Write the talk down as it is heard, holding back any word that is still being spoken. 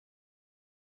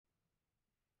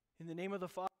In the name of the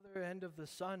Father, and of the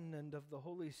Son, and of the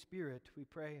Holy Spirit, we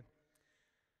pray.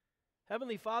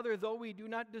 Heavenly Father, though we do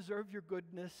not deserve your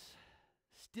goodness,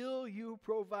 still you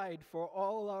provide for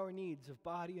all our needs of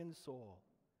body and soul.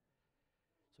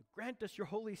 So grant us your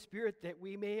Holy Spirit that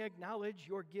we may acknowledge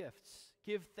your gifts,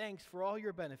 give thanks for all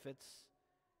your benefits,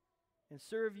 and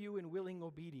serve you in willing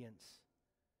obedience.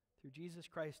 Through Jesus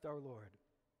Christ our Lord.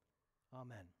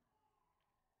 Amen.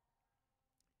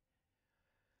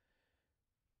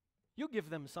 You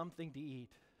give them something to eat.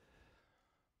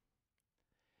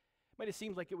 It might have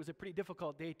seemed like it was a pretty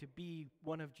difficult day to be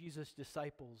one of Jesus'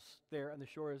 disciples there on the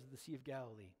shores of the Sea of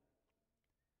Galilee,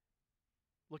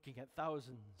 looking at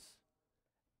thousands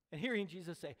and hearing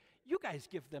Jesus say, you guys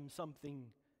give them something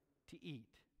to eat.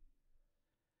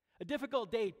 A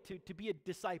difficult day to be a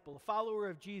disciple, a follower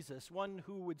of Jesus, one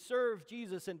who would serve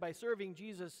Jesus, and by serving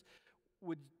Jesus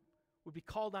would be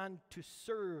called on to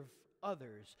serve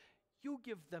others. You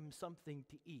give them something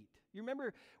to eat. You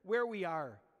remember where we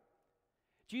are.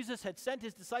 Jesus had sent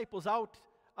his disciples out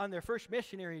on their first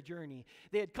missionary journey.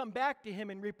 They had come back to him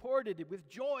and reported with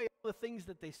joy all the things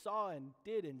that they saw and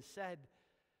did and said.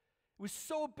 It was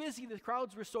so busy, the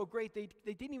crowds were so great, they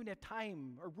didn't even have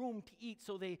time or room to eat,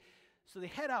 so they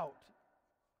head out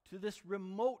to this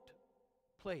remote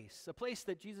place, a place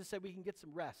that Jesus said we can get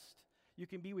some rest. You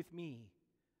can be with me.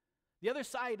 The other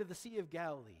side of the Sea of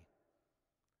Galilee.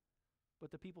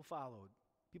 But the people followed.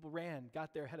 People ran,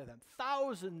 got there ahead of them.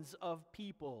 Thousands of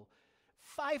people,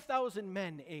 5,000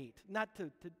 men ate, not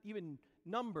to even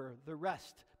number the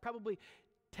rest. Probably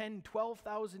 10,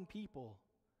 12,000 people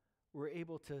were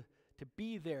able to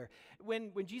be there.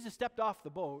 When Jesus stepped off the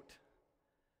boat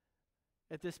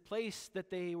at this place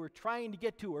that they were trying to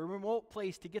get to, a remote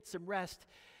place to get some rest,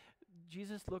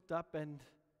 Jesus looked up, and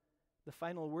the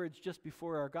final words just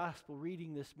before our gospel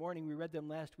reading this morning, we read them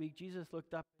last week, Jesus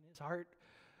looked up and his heart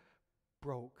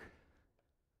broke.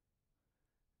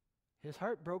 His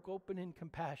heart broke open in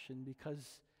compassion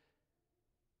because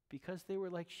they were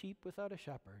like sheep without a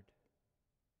shepherd.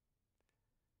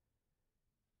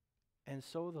 And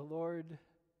so the Lord,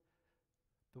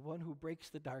 the one who breaks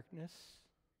the darkness,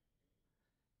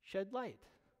 shed light,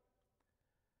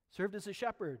 served as a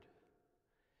shepherd.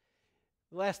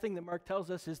 The last thing that Mark tells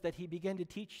us is that he began to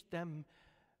teach them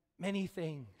many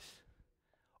things,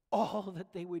 all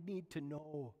that they would need to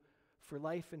know for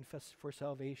life and for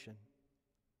salvation.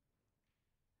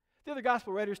 The other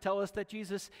gospel writers tell us that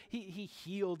Jesus, he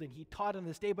healed and he taught on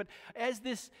this day, but as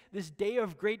this day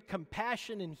of great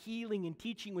compassion and healing and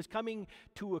teaching was coming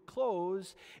to a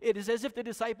close, it is as if the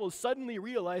disciples suddenly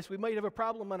realized we might have a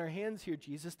problem on our hands here,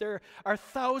 Jesus. There are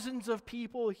thousands of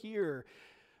people here.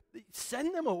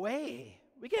 Send them away.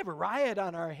 We could have a riot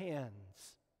on our hands.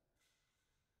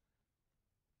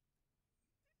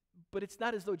 But it's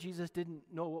not as though Jesus didn't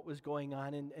know what was going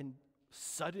on and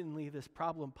suddenly this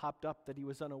problem popped up that he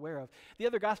was unaware of. The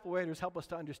other gospel writers help us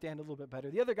to understand a little bit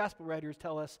better. The other gospel writers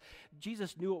tell us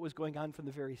Jesus knew what was going on from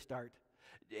the very start.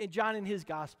 In John, in his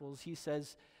gospels, he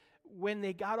says, when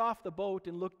they got off the boat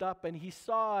and looked up and he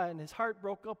saw and his heart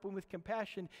broke open with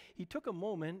compassion, he took a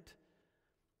moment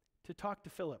to talk to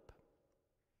Philip.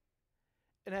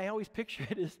 And I always picture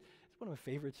it as, it's one of my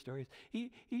favorite stories.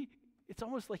 It's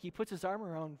almost like he puts his arm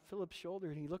around Philip's shoulder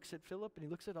and he looks at Philip and he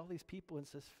looks at all these people and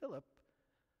says, Philip,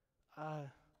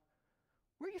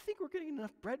 where do you think we're getting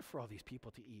enough bread for all these people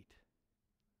to eat?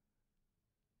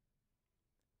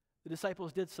 The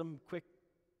disciples did some quick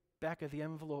back of the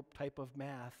envelope type of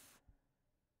math,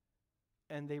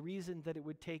 and they reasoned that it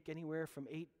would take anywhere from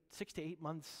 6 to 8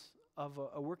 months of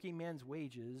a working man's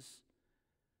wages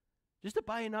just to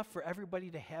buy enough for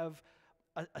everybody to have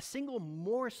a single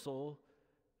morsel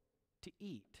to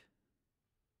eat.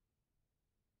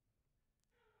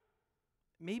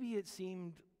 Maybe it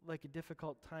seemed like a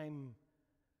difficult time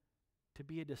to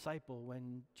be a disciple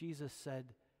when Jesus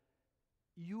said,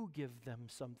 you give them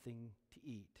something to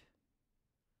eat.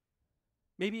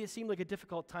 Maybe it seemed like a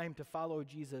difficult time to follow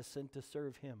Jesus and to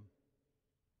serve him.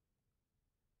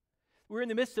 We're in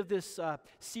the midst of this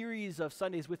series of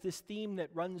Sundays with this theme that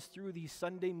runs through these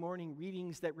Sunday morning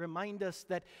readings that remind us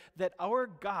that our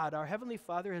God, our Heavenly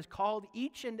Father, has called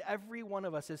each and every one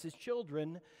of us as his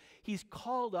children. He's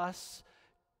called us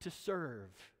to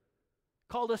serve,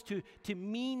 called us to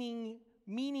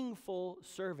meaningful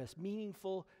service,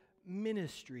 meaningful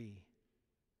ministry,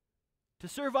 to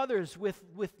serve others with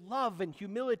love and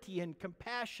humility and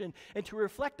compassion, and to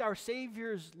reflect our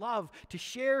Savior's love, to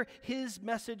share his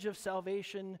message of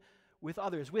salvation with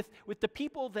others, with the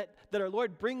people that our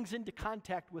Lord brings into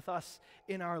contact with us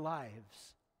in our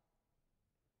lives.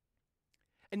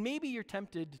 And maybe you're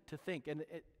tempted to think, and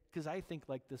because I think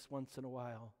like this once in a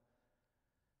while,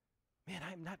 man,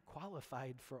 I'm not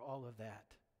qualified for all of that.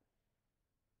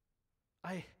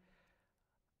 I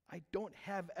don't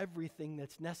have everything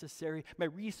that's necessary. My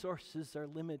resources are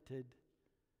limited.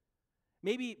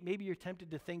 Maybe you're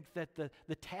tempted to think that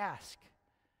the task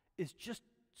is just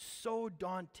so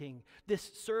daunting, this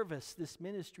service, this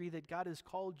ministry that God has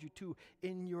called you to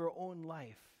in your own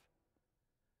life.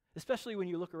 Especially when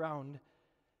you look around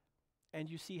and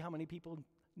you see how many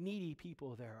needy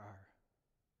people there are.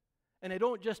 And I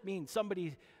don't just mean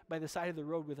somebody by the side of the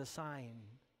road with a sign.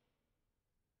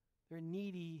 They're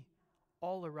needy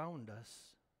all around us.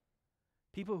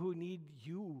 People who need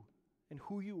you and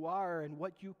who you are and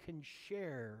what you can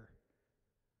share.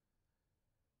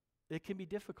 It can be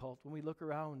difficult when we look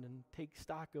around and take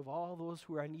stock of all those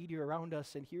who are needy around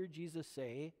us and hear Jesus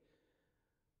say,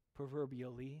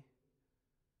 proverbially,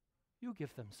 you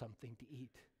give them something to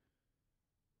eat.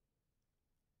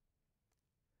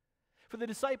 For the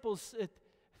disciples,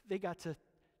 they got to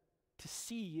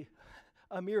see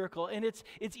a miracle. And it's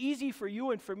easy for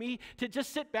you and for me to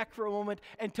just sit back for a moment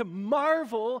and to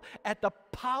marvel at the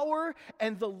power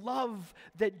and the love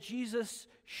that Jesus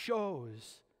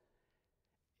shows.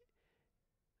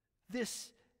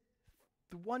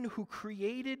 The one who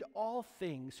created all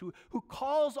things, who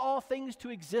calls all things to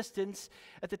existence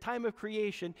at the time of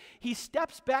creation, he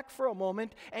steps back for a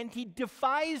moment and he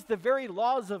defies the very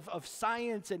laws of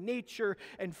science and nature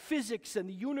and physics and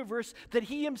the universe that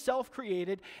he himself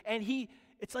created, and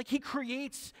it's like he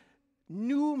creates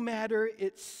new matter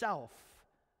itself.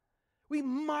 We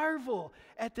marvel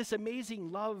at this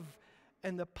amazing love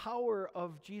and the power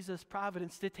of Jesus'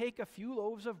 providence to take a few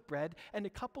loaves of bread and a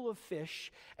couple of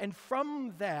fish, and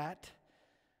from that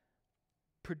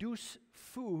produce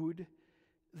food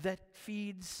that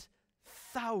feeds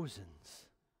thousands.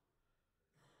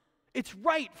 It's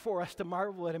right for us to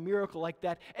marvel at a miracle like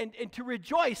that and to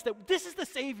rejoice that this is the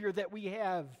Savior that we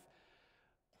have,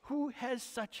 who has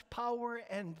such power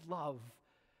and love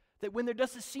that when there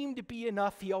doesn't seem to be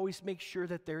enough, he always makes sure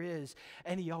that there is,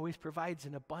 and he always provides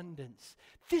an abundance.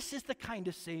 This is the kind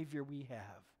of Savior we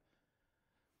have.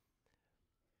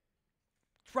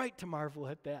 It's right to marvel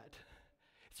at that.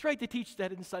 It's right to teach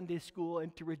that in Sunday school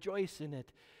and to rejoice in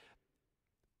it.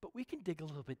 But we can dig a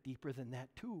little bit deeper than that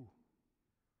too.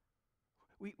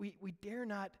 We dare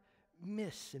not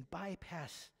miss and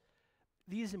bypass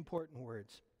these important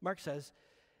words. Mark says,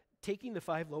 taking the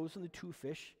 5 loaves and the 2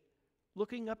 fish,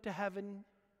 looking up to heaven,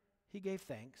 he gave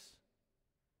thanks.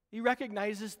 He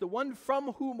recognizes the one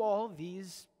from whom all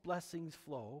these blessings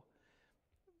flow.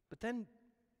 But then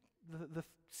the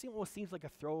almost seems like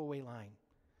a throwaway line.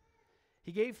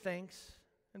 He gave thanks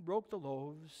and broke the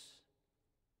loaves.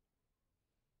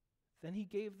 Then he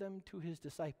gave them to his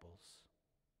disciples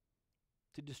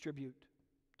to distribute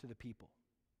to the people.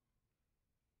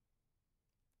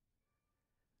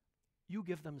 You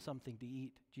give them something to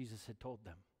eat, Jesus had told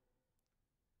them.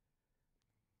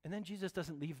 And then Jesus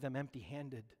doesn't leave them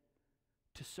empty-handed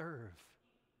to serve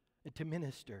and to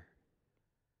minister.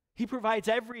 He provides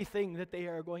everything that they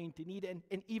are going to need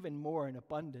and even more in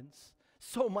abundance.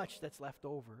 So much that's left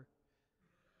over.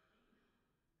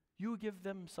 You give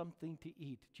them something to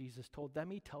eat, Jesus told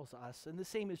them. He tells us, and the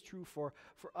same is true for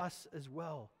us as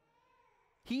well.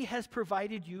 He has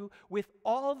provided you with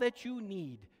all that you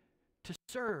need to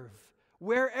serve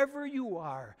wherever you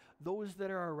are, those that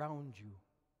are around you.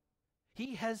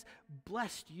 He has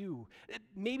blessed you,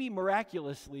 maybe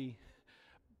miraculously,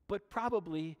 but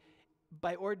probably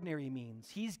by ordinary means.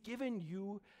 He's given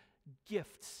you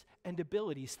gifts and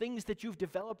abilities, things that you've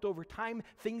developed over time,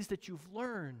 things that you've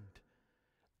learned,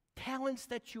 talents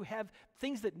that you have,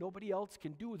 things that nobody else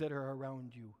can do that are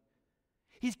around you.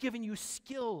 He's given you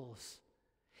skills.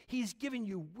 He's given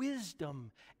you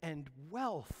wisdom and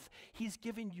wealth. He's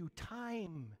given you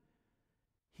time.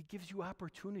 He gives you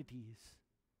opportunities.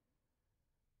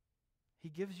 He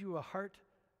gives you a heart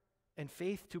and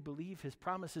faith to believe his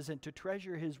promises and to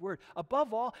treasure his word.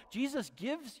 Above all, Jesus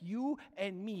gives you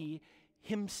and me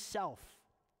himself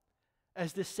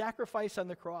as the sacrifice on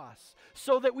the cross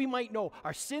so that we might know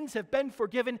our sins have been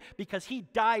forgiven because he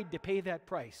died to pay that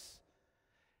price.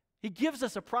 He gives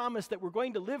us a promise that we're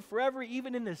going to live forever,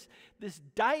 even in this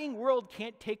dying world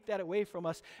can't take that away from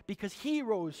us because he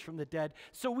rose from the dead.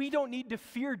 So we don't need to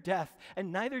fear death,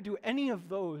 and neither do any of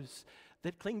those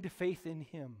that cling to faith in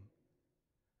him.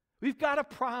 We've got a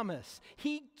promise.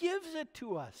 He gives it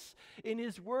to us in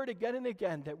his word again and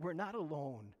again that we're not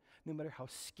alone, no matter how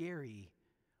scary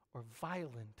or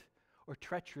violent or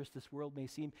treacherous this world may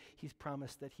seem. He's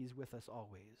promised that he's with us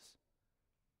always.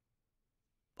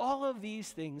 All of these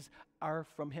things are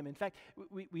from him. In fact,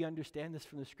 we understand this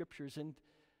from the scriptures, and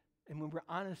And when we're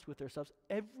honest with ourselves,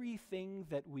 everything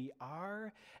that we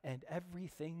are and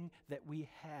everything that we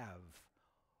have,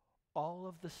 all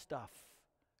of the stuff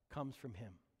comes from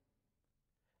Him.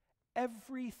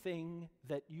 Everything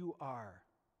that you are,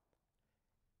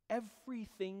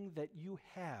 everything that you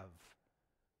have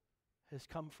has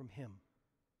come from Him.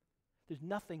 There's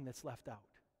nothing that's left out.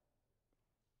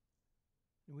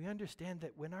 And we understand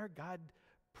that when our God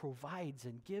provides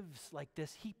and gives like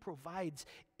this, He provides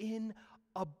in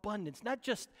abundance, not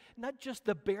just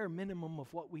the bare minimum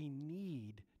of what we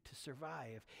need to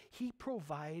survive. He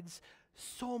provides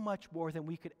so much more than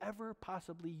we could ever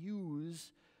possibly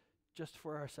use just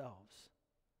for ourselves.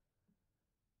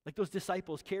 Like those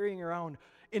disciples carrying around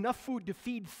enough food to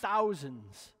feed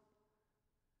thousands.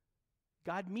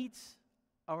 God meets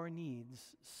our needs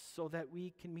so that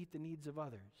we can meet the needs of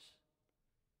others.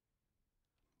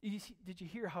 Did you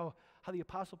hear how the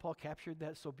Apostle Paul captured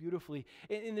that so beautifully?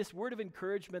 In this word of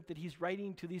encouragement that he's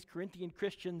writing to these Corinthian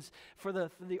Christians for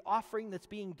the offering that's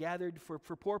being gathered for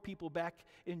poor people back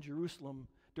in Jerusalem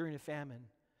during a famine.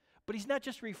 But he's not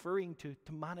just referring to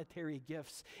monetary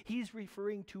gifts. He's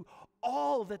referring to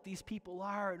all that these people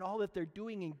are and all that they're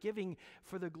doing and giving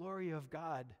for the glory of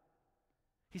God.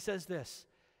 He says this,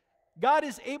 God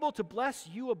is able to bless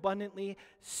you abundantly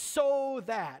so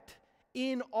that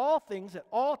in all things, at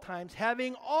all times,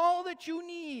 having all that you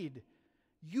need,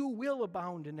 you will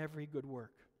abound in every good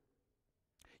work.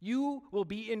 You will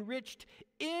be enriched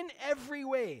in every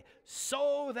way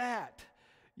so that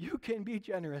you can be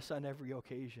generous on every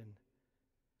occasion.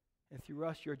 And through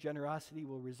us, your generosity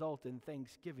will result in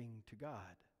thanksgiving to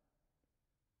God.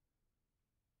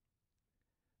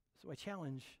 So my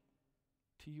challenge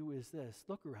to you is this.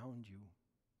 Look around you.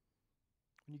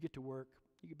 When you get to work,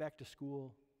 you get back to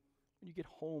school, when you get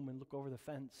home and look over the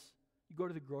fence, you go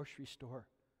to the grocery store,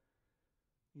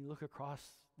 you look across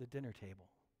the dinner table.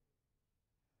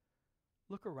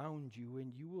 Look around you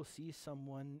and you will see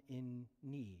someone in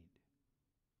need.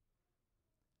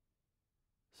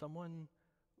 Someone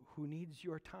who needs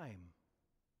your time.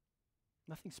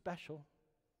 Nothing special,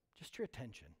 just your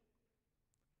attention.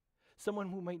 Someone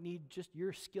who might need just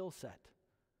your skill set,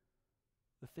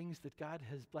 the things that God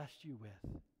has blessed you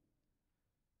with.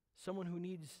 Someone who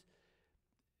needs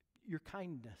your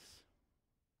kindness,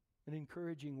 an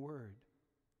encouraging word.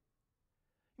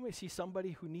 You might see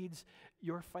somebody who needs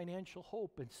your financial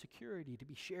hope and security to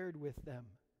be shared with them.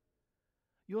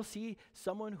 You'll see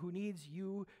someone who needs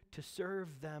you to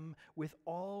serve them with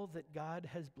all that God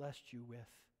has blessed you with.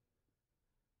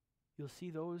 You'll see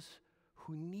those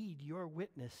who need your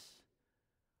witness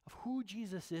of who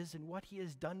Jesus is and what He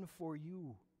has done for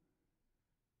you.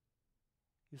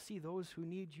 You'll see those who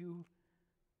need you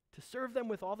to serve them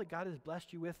with all that God has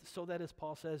blessed you with, so that, as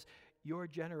Paul says, your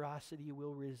generosity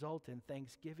will result in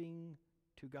thanksgiving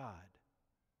to God.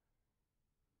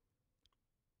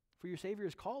 For your Savior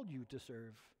has called you to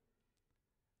serve.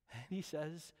 And He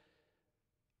says,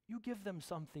 you give them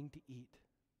something to eat.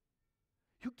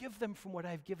 You give them from what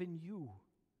I've given you,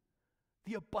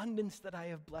 the abundance that I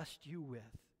have blessed you with.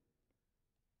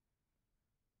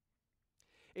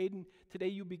 Aiden, today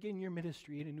you begin your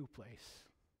ministry in a new place.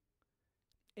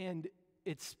 And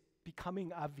it's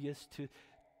becoming obvious to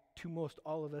most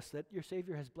all of us that your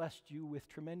Savior has blessed you with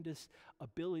tremendous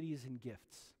abilities and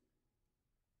gifts.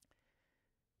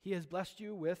 He has blessed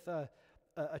you with a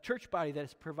church body that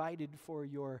has provided for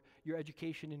your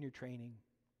education and your training.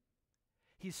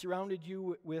 He's surrounded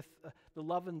you with the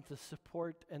love and the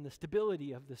support and the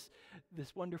stability of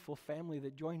this wonderful family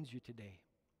that joins you today.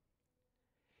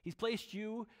 He's placed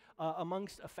you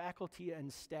amongst a faculty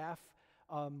and staff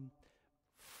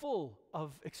full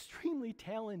of extremely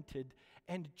talented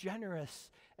and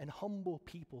generous and humble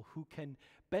people who can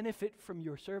benefit from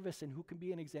your service and who can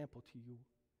be an example to you.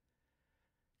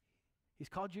 He's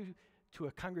called you to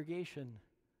a congregation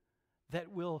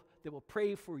that will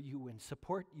pray for you and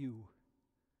support you,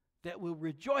 that will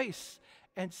rejoice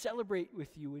and celebrate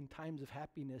with you in times of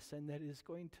happiness, and that is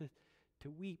going to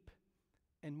weep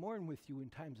and mourn with you in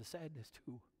times of sadness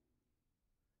too.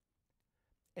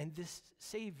 And this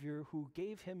Savior who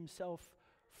gave Himself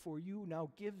for you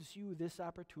now gives you this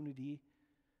opportunity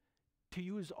to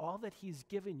use all that He's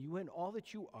given you and all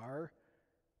that you are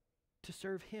to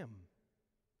serve Him.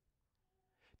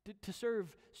 To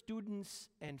serve students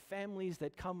and families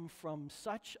that come from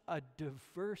such a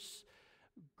diverse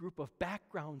group of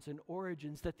backgrounds and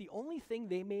origins that the only thing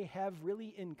they may have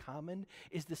really in common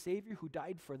is the Savior who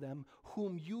died for them,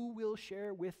 whom you will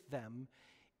share with them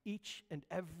each and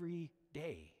every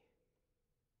day.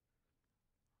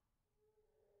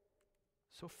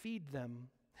 So feed them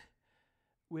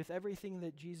with everything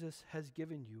that Jesus has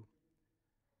given you.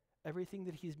 everything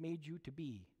that He's made you to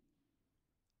be,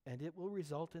 and it will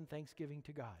result in thanksgiving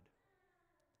to God.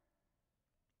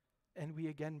 And we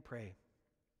again pray,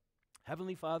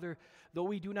 Heavenly Father, though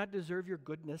we do not deserve your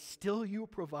goodness, still you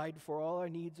provide for all our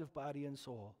needs of body and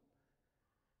soul.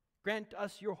 Grant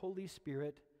us your Holy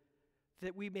Spirit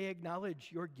that we may acknowledge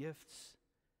your gifts,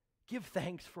 give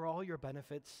thanks for all your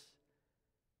benefits,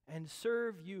 and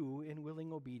serve you in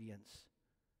willing obedience.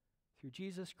 Through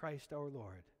Jesus Christ our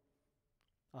Lord.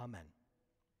 Amen.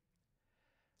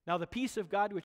 Now the peace of God, which